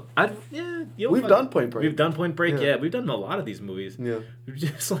 that movie. We've done Point Break. We've done Point Break, yeah. We've done a lot of these movies. Yeah.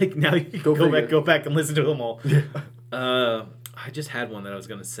 Just like, now you can go back and listen to them all. Yeah. I just had one that I was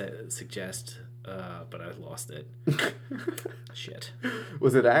going to suggest, but I lost it. Shit.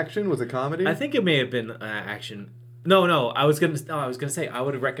 Was it action? Was it comedy? I think it may have been action. No, I was gonna say I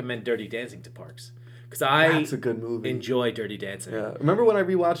would recommend Dirty Dancing to Parks. Because That's a good movie. Enjoy Dirty Dancing. Yeah. Remember when I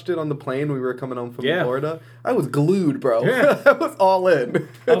rewatched it on the plane when we were coming home from Florida? I was glued, bro. Yeah. I was all in.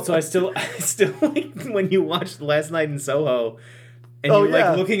 Also, I still like when you watched Last Night in Soho and you're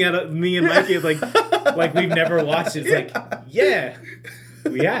like looking at me and Mikey like we've never watched it. It's like, yeah,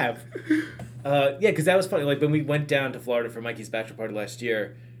 we have. Because that was funny. Like when we went down to Florida for Mikey's bachelor party last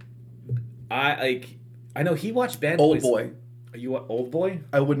year, I know he watched Bad Boys. Old Boy. Are you an Old Boy?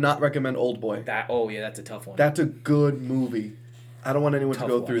 I would not recommend Old Boy. That's a tough one. That's a good movie. I don't want anyone to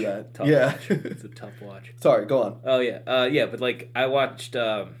go through that. Tough watch. It's a tough watch. Sorry, go on. Oh yeah, but like I watched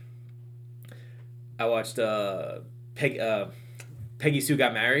Peggy Sue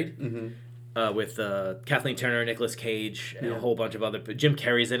Got Married with Kathleen Turner, Nicolas Cage, and a whole bunch of other. Jim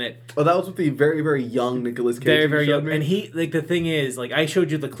Carrey's in it. Oh, that was with the very, very young Nicolas Cage. Very, very young, and he the thing is I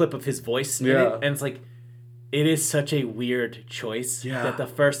showed you the clip of his voice in it, and it's it is such a weird choice that the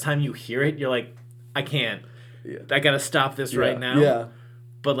first time you hear it, you're like, I can't. Yeah. I gotta stop this right now. Yeah.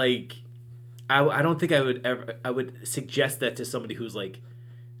 But I don't think I would suggest that to somebody who's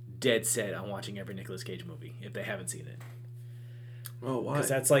dead set on watching every Nicolas Cage movie if they haven't seen it. Oh, why? Because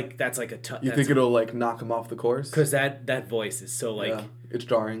that's a tough. You think it'll knock him off the course? Because that voice is so it's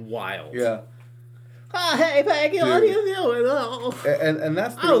jarring. Wild. Yeah. Oh, hey, Peggy, what are you doing? Oh. And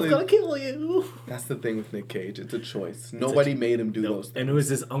that's I was gonna kill you. That's the thing with Nick Cage. It's a choice. Nobody made him do those things. And it was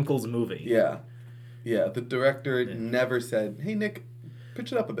his uncle's movie. Yeah. Yeah. The director never said, "Hey, Nick,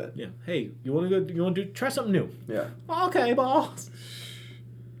 pitch it up a bit." Yeah. Hey, you want to go? You want to try something new? Yeah. Okay, boss.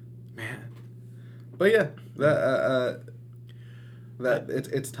 Man. But yeah, that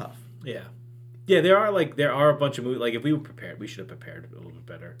it's tough. Yeah. Yeah, there are a bunch of movies. If we were prepared, we should have prepared a little bit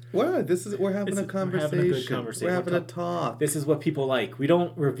better. We're having a conversation. We're having a good conversation. We're having a talk. This is what people like. We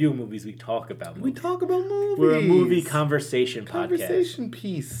don't review movies. We talk about movies. We talk about movies. We're a movie conversation podcast. Conversation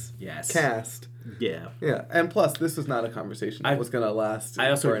piece. Yes. Cast. Yeah. Yeah, and plus, this is not a conversation that was going to last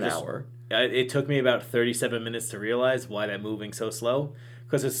for an hour. It took me about 37 minutes to realize why that moving so slow.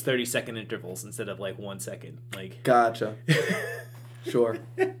 Because it's 30-second intervals instead of 1 second. Gotcha. Sure.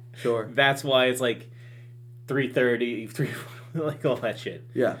 That's why it's 3:30, all that shit.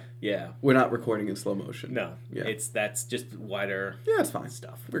 Yeah. Yeah. We're not recording in slow motion. No. Yeah. That's just wider. Yeah, it's fine.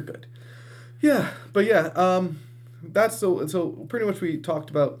 Stuff. We're good. Yeah, but that's so pretty much we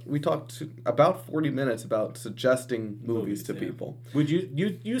talked about 40 minutes about suggesting movies to people. Would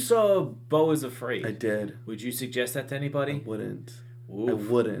you saw Beau is Afraid? I did. Would you suggest that to anybody? I wouldn't. Oof. I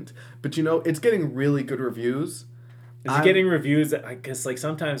wouldn't. But it's getting really good reviews. Is it getting reviews? I guess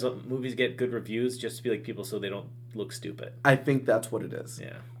sometimes movies get good reviews just to be people so they don't look stupid. I think that's what it is.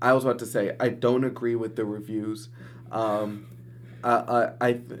 Yeah. I was about to say I don't agree with the reviews. Maybe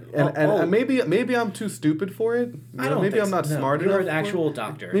I'm too stupid for it. Maybe I'm not smart enough. You're an actual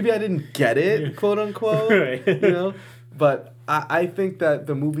doctor. Maybe I didn't get it, quote unquote. Right. But I think that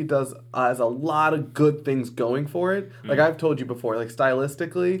the movie has a lot of good things going for it. I've told you before,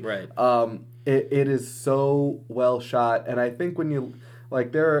 stylistically, right? It is so well shot, and I think when you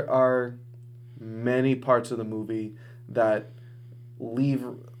there are many parts of the movie that leave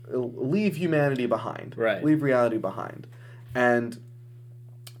humanity behind, right? Leave reality behind, and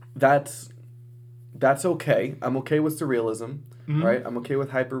that's okay. I'm okay with surrealism, right? I'm okay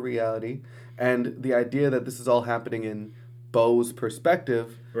with hyper reality, and the idea that this is all happening in Beau's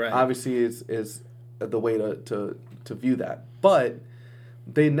perspective, right? Obviously is the way to view that, but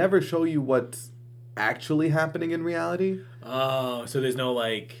they never show you what's actually happening in reality. Oh, so there's no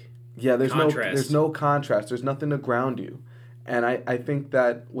there's contrast. no contrast. There's nothing to ground you, and I think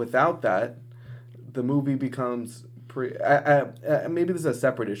that without that, the movie becomes maybe this is a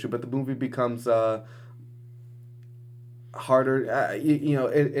separate issue, but the movie becomes harder.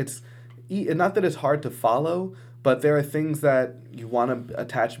 It's not that it's hard to follow, but there are things that you want to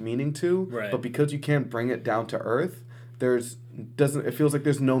attach meaning to, right? But because you can't bring it down to earth, it feels like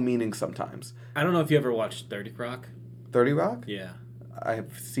there's no meaning sometimes. I don't know if you ever watched 30 Rock. 30 Rock? Yeah. I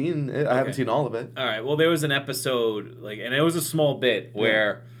have seen it. I haven't seen all of it. All right. Well, there was an episode and it was a small bit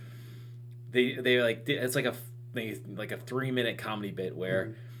where they it's like a 3-minute comedy bit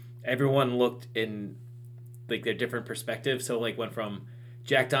where everyone looked in their different perspectives. So went from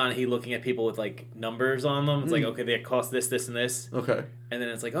Jack Donaghy looking at people with numbers on them. It's okay, they cost this, this, and this. Okay. And then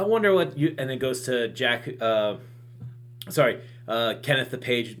it's I wonder what you. And then it goes to Jack. Kenneth the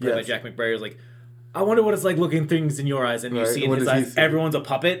Page, played by Jack McBrayer, is like, I wonder what it's like looking things in your eyes, and you see in his eyes, everyone's a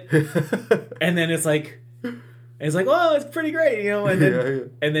puppet, and then it's like, oh, it's pretty great, and then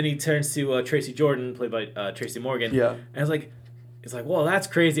and then he turns to Tracy Jordan, played by Tracy Morgan, and it's like, well, that's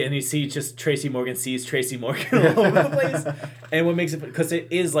crazy, and you see just Tracy Morgan sees Tracy Morgan all over the place, and what makes it, because it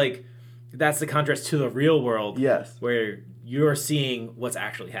is like, that's the contrast to the real world, where you're seeing what's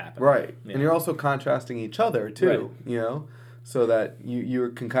actually happening, right, and you're also contrasting each other too, so that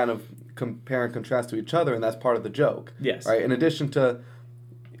you can kind of compare and contrast to each other, and that's part of the joke. Yes. Right. In addition to,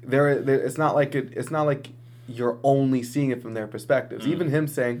 it's not like you're only seeing it from their perspectives. Even him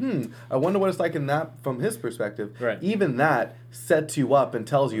saying, I wonder what it's like in that from his perspective. Right. Even that sets you up and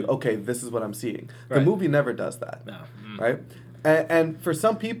tells you, okay, this is what I'm seeing. The movie never does that. No. Right. And for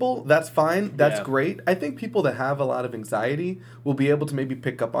some people, that's fine. That's great. I think people that have a lot of anxiety will be able to maybe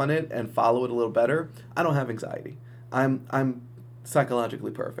pick up on it and follow it a little better. I don't have anxiety. I'm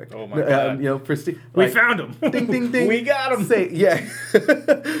psychologically perfect. Oh my God. We found him. Ding, ding, ding. We got him.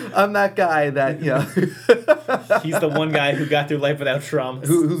 I'm that guy that, He's the one guy who got through life without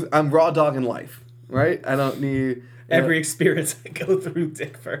traumas. I'm raw dog in life, right? I don't need... Every experience I go through,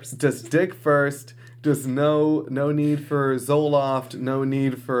 dick first. Just dick first. Just no need for Zoloft. No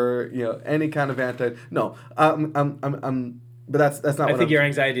need for, any kind of anti... No, but that's not. I think your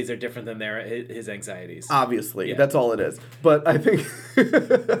anxieties are different than his anxieties. Obviously, that's all it is. But I think.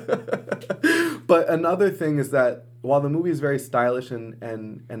 But another thing is that while the movie is very stylish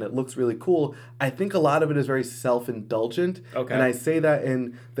and it looks really cool, I think a lot of it is very self-indulgent. Okay. And I say that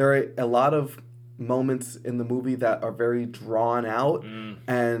there are a lot of moments in the movie that are very drawn out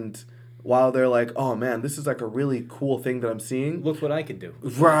and. While they're like, oh man, this is like a really cool thing that I'm seeing. Look what I can do.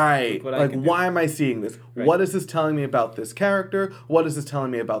 Right. Like, why am I seeing this? Right. What is this telling me about this character? What is this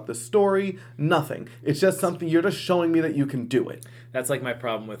telling me about this story? Nothing. It's just something, you're just showing me that you can do it. That's like my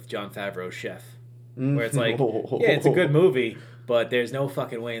problem with Jon Favreau's Chef. Where it's like, it's a good movie, but there's no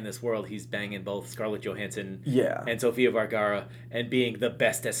fucking way in this world he's banging both Scarlett Johansson and Sofia Vergara and being the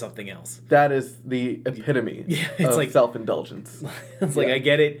best at something else. That is the epitome of like, self-indulgence. It's like, I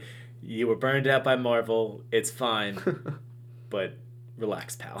get it. You were burned out by Marvel. It's fine. But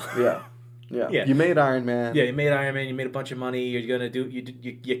relax, pal. Yeah. You made Iron Man. Yeah, you made Iron Man. You made a bunch of money. You're going to do...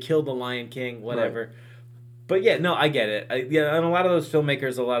 You killed the Lion King, whatever. Right. But yeah, no, I get it. And a lot of those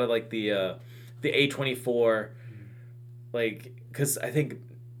filmmakers, a lot of like the A24, like... Because I think...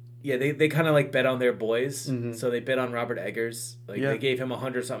 Yeah, they kind of like bet on their boys. Mm-hmm. So they bet on Robert Eggers. Like they gave him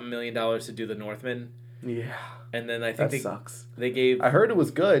 $100-something million to do The Northman. Yeah. And then I think sucks. They gave. I heard it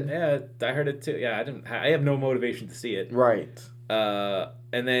was good. Yeah, I heard it too. Yeah, I have no motivation to see it. Right.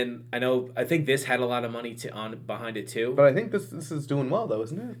 And then I think this had a lot of money behind it too. But I think this is doing well though,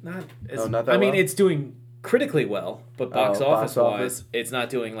 isn't it? Not that well? I mean, it's doing critically well, but box office wise, it's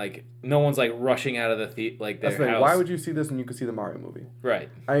not doing like no one's like rushing out of the their house. Why would you see this when you could see the Mario movie? Right.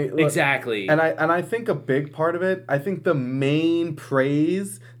 Exactly. And I think a big part of it, I think the main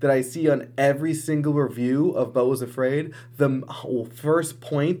praise that I see on every single review of Beau is Afraid, the first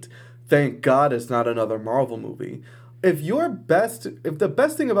point, thank God it's not another Marvel movie. If the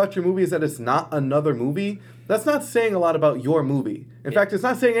best thing about your movie is that it's not another movie, that's not saying a lot about your movie. In fact, it's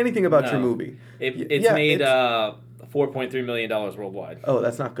not saying anything about your movie. It's made $4.3 million worldwide. Oh,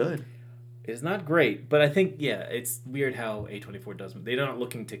 that's not good. It's not great, but I think, it's weird how A24 does. They're not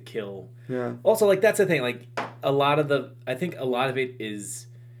looking to kill. Yeah. Also, like, that's the thing. Like, I think a lot of it is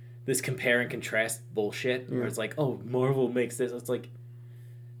this compare and contrast bullshit, where it's like, oh, Marvel makes this. It's like,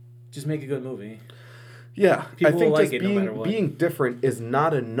 just make a good movie. Yeah, people I think like just being different is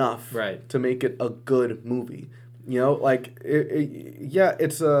not enough to make it a good movie. Like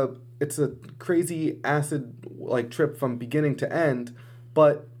it's a crazy acid like trip from beginning to end,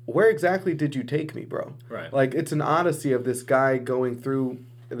 but where exactly did you take me, bro? Right. Like it's an odyssey of this guy going through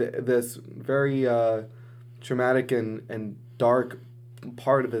this very traumatic and dark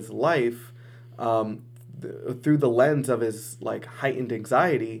part of his life through the lens of his like heightened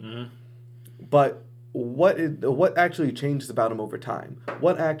anxiety, but. What actually changes about him over time?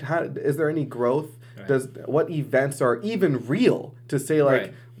 How is there any growth? Right. What events are even real to say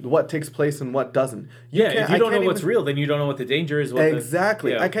like what takes place and what doesn't? If you don't know what's real, then you don't know what the danger is.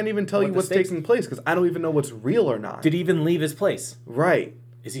 Exactly. I can't even tell you what's taking place because I don't even know what's real or not. Did he even leave his place? Right.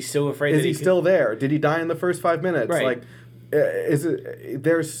 Is he still afraid? Is he still there? Did he die in the first 5 minutes? Right. Like,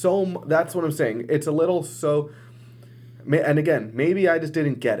 there's so. That's what I'm saying. It's a little so. And again, maybe I just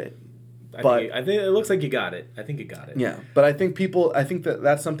didn't get it. I think it looks like you got it. I think you got it. Yeah, but I think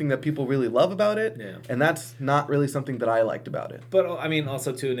that's something that people really love about it. Yeah. And that's not really something that I liked about it. But I mean,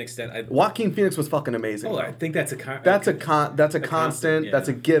 also to an extent, Joaquin Phoenix was fucking amazing. Oh, I think that's a constant. Yeah. That's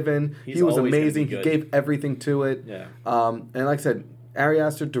a given. He was amazing. He gave everything to it. Yeah. And like I said, Ari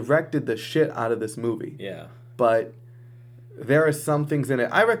Aster directed the shit out of this movie. Yeah. But there are some things in it.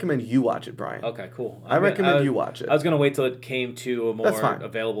 I recommend you watch it, Brian. Okay, cool. I recommend you watch it. I was gonna wait till it came to a more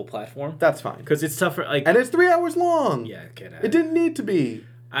available platform. That's fine. Because it's tougher. Like, and it's 3 hours long. Yeah, get out. It didn't need to be.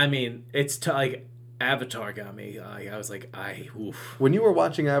 I mean, it's like Avatar got me. I was like, oof. When you were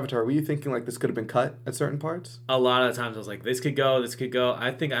watching Avatar, were you thinking like this could have been cut at certain parts? A lot of the times I was like, this could go.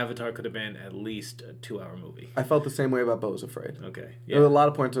 I think Avatar could have been at least a 2-hour movie. I felt the same way about Beau's Afraid. Okay. Yeah. There were a lot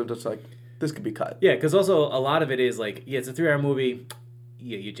of points where just like, this could be cut. Yeah, because also a lot of it is like, yeah, it's a 3-hour movie.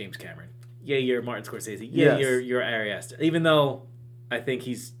 Yeah, you're James Cameron. Yeah, you're Martin Scorsese. Yeah, you're Ari Aster. Even though I think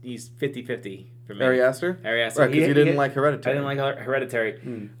he's 50-50 for me. Ari Aster? Ari Aster. Right, because you didn't like Hereditary. I didn't like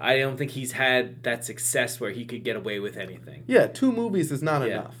Hereditary. I don't think he's had that success where he could get away with anything. Yeah, 2 movies is not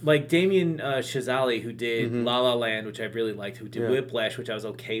enough. Like Damien Chazelle, who did La La Land, which I really liked, who did Whiplash, which I was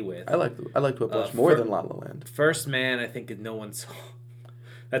okay with. I liked Whiplash more than La La Land. First Man, I think no one saw.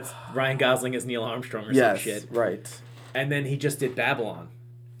 That's Ryan Gosling as Neil Armstrong or some shit. Right. And then he just did Babylon.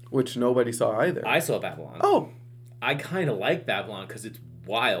 Which nobody saw either. I saw Babylon. Oh. I kind of like Babylon because it's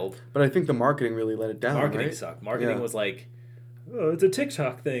wild. But I think the marketing really let it down, Marketing sucked. Marketing was like, oh, it's a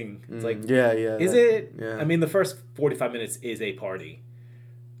TikTok thing. It's like, is it? Yeah. I mean, the first 45 minutes is a party.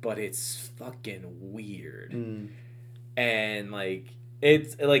 But it's fucking weird. And like,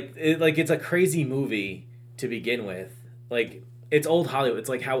 it's a crazy movie to begin with. Like, it's old Hollywood. It's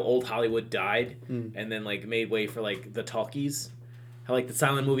like how old Hollywood died and then like made way for like the talkies. How like the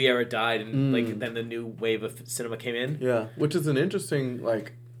silent movie era died and like then the new wave of cinema came in. Yeah, which is an interesting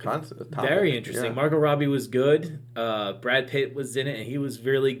like concept. Very interesting. Yeah. Margot Robbie was good. Brad Pitt was in it and he was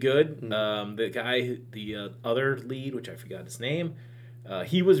really good. The guy, the other lead, which I forgot his name,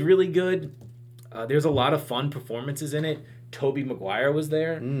 he was really good. There's a lot of fun performances in it. Tobey Maguire was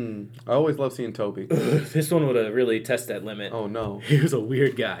there. I always love seeing Tobey. This one would have really tested that limit. Oh no, he was a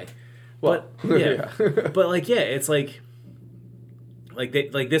weird guy. Well, but yeah, but like it's like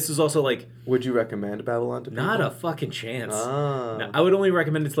this is also like. Would you recommend Babylon to people? Not a fucking chance. No, I would only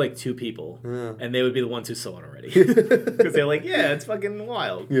recommend it to like 2 people, and they would be the ones who saw it already because they're like, yeah, it's fucking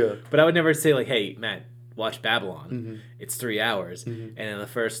wild. Yeah. But I would never say like, hey, Matt, watch Babylon. It's 3 hours, and in the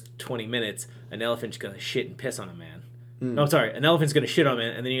first 20 minutes, an elephant's gonna shit and piss on a man. No, sorry. An elephant's going to shit on a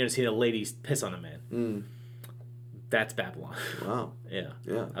man, and then you're going to see a lady piss on a man. That's Babylon. Wow. Yeah.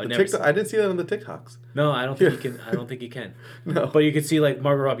 I didn't see that on the TikToks. No, I don't think you can. I don't think you can. No. But you could see like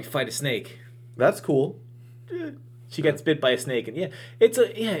Margot Robbie fight a snake. That's cool. She gets bit by a snake, and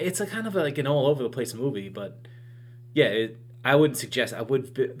it's a kind of like an all over the place movie. But I wouldn't suggest. I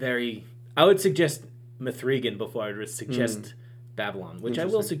would suggest Mithrigan before I would suggest Babylon, which I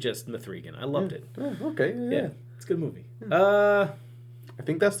will suggest Mithrigan. I loved it. Oh, okay. Yeah. It's a good movie. I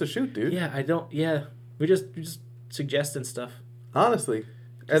think that's the shoot, dude. Yeah, I don't. Yeah, we just suggesting stuff. Honestly,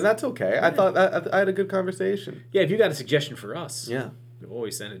 and that's okay. I thought I had a good conversation. Yeah, if you got a suggestion for us, we'll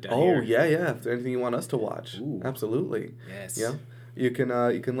always send it down here. Oh yeah. If there's anything you want us to watch, absolutely. Yes. Yeah. You can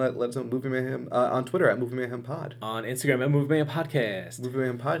let us know Movie Mayhem on Twitter at Movie Mayhem Pod. On Instagram at Movie Mayhem Podcast. Movie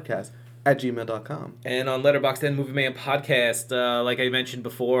Mayhem Podcast at gmail.com. And on Letterboxd and Movie Mayhem Podcast, like I mentioned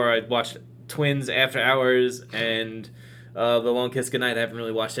before, I watched Twins After Hours and The Long Kiss Goodnight. I haven't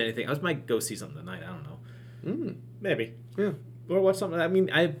really watched anything. I might go see something tonight. I don't know. Maybe. Yeah. Or watch something. I mean,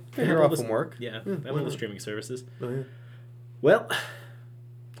 you're off from work. Yeah. I have all the streaming services. Oh, yeah. Well,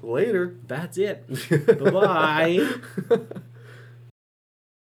 later. That's it. Bye-bye.